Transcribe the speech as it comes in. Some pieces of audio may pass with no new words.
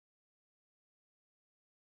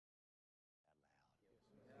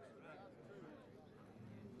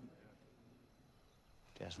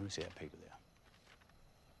Yes, let me see that paper there.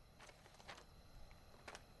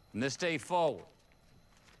 From this day forward,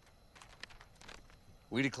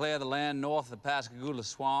 we declare the land north of the Pascagoula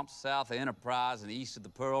Swamps, south of Enterprise, and east of the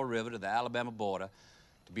Pearl River to the Alabama border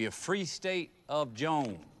to be a free state of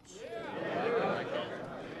Jones.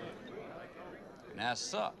 And as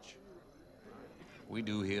such, we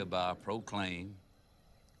do hereby proclaim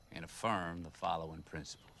and affirm the following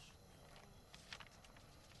principles.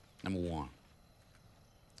 Number one,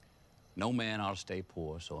 no man ought to stay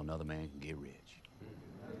poor so another man can get rich.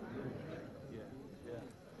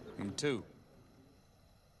 Number two,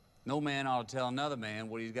 no man ought to tell another man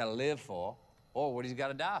what he's got to live for or what he's got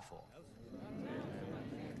to die for.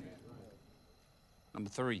 Number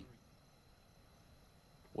three,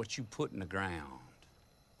 what you put in the ground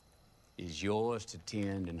is yours to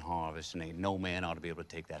tend and harvest, and ain't no man ought to be able to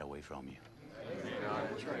take that away from you.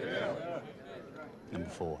 Number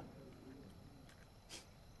four,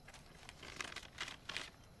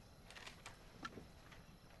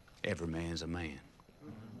 every man's a man.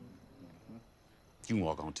 You can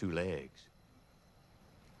walk on two legs.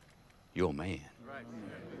 You're a man.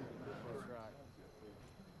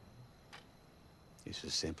 It's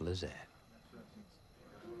as simple as that.